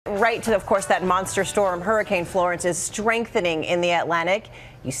right to, of course, that monster storm. Hurricane Florence is strengthening in the Atlantic.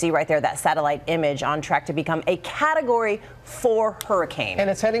 You see right there that satellite image on track to become a Category 4 hurricane. And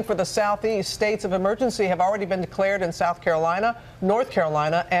it's heading for the southeast. States of emergency have already been declared in South Carolina, North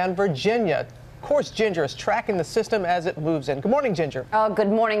Carolina, and Virginia. Of course, Ginger is tracking the system as it moves in. Good morning, Ginger. Oh,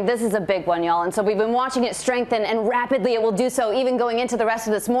 good morning. This is a big one, y'all. And so we've been watching it strengthen, and rapidly it will do so even going into the rest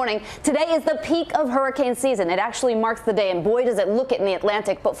of this morning. Today is the peak of hurricane season. It actually marks the day, and boy, does it look it in the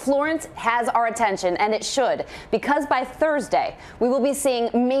Atlantic. But Florence has our attention, and it should, because by Thursday, we will be seeing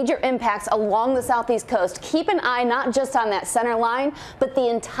major impacts along the southeast coast. Keep an eye not just on that center line, but the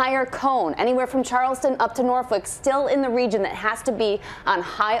entire cone, anywhere from Charleston up to Norfolk, still in the region that has to be on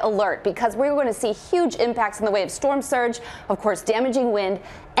high alert, because we're going to see huge impacts in the way of storm surge, of course, damaging wind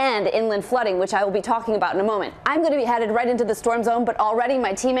and inland flooding, which I will be talking about in a moment. I'm going to be headed right into the storm zone, but already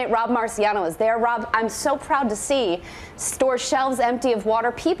my teammate Rob Marciano is there. Rob, I'm so proud to see store shelves empty of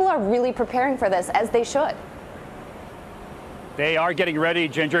water. People are really preparing for this, as they should. They are getting ready,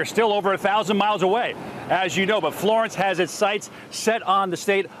 Ginger. Still over 1,000 miles away, as you know, but Florence has its sights set on the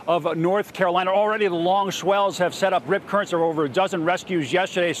state of North Carolina. Already the long swells have set up rip currents. There were over a dozen rescues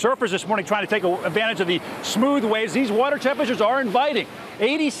yesterday. Surfers this morning trying to take advantage of the smooth waves. These water temperatures are inviting.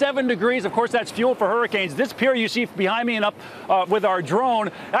 87 degrees. Of course, that's fuel for hurricanes. This pier you see behind me and up with our drone,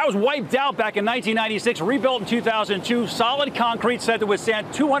 that was wiped out back in 1996, rebuilt in 2002. Solid concrete set to withstand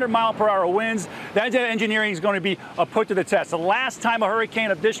 200-mile-per-hour winds. That engineering is going to be put to the test. The last time a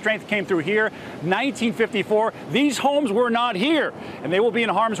hurricane of this strength came through here, 1954, these homes were not here, and they will be in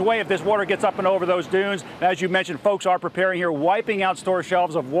harm's way if this water gets up and over those dunes. As you mentioned, folks are preparing here, wiping out store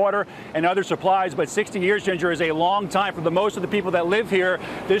shelves of water and other supplies, but 60 years, Ginger, is a long time for most of the people that live here.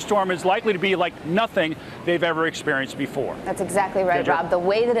 This storm is likely to be like nothing they've ever experienced before. That's exactly right, Ginger. Rob. The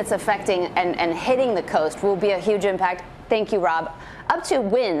way that it's affecting and hitting the coast will be a huge impact. Thank you, Rob. Up to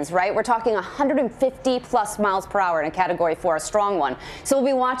winds, right? We're talking 150 plus miles per hour in a Category 4, a strong one. So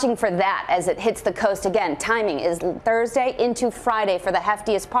we'll be watching for that as it hits the coast. Again, timing is Thursday into Friday for the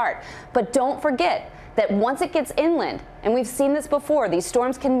heftiest part. But don't forget that once it gets inland, and we've seen this before, these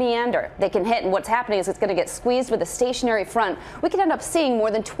storms can meander. They can hit, and what's happening is it's going to get squeezed with a stationary front. We could end up seeing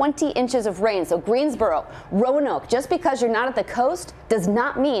more than 20 inches of rain. So Greensboro, Roanoke, just because you're not at the coast does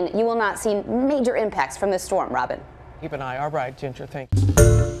not mean you will not see major impacts from this storm, Robin. Keep an eye. All right, Ginger, thank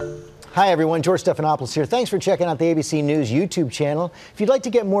you. Hi, everyone. George Stephanopoulos here. Thanks for checking out the ABC News YouTube channel. If you'd like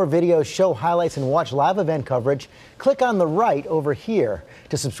to get more videos, show highlights, and watch live event coverage, click on the right over here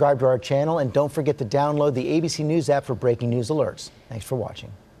to subscribe to our channel. And don't forget to download the ABC News app for breaking news alerts. Thanks for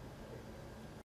watching.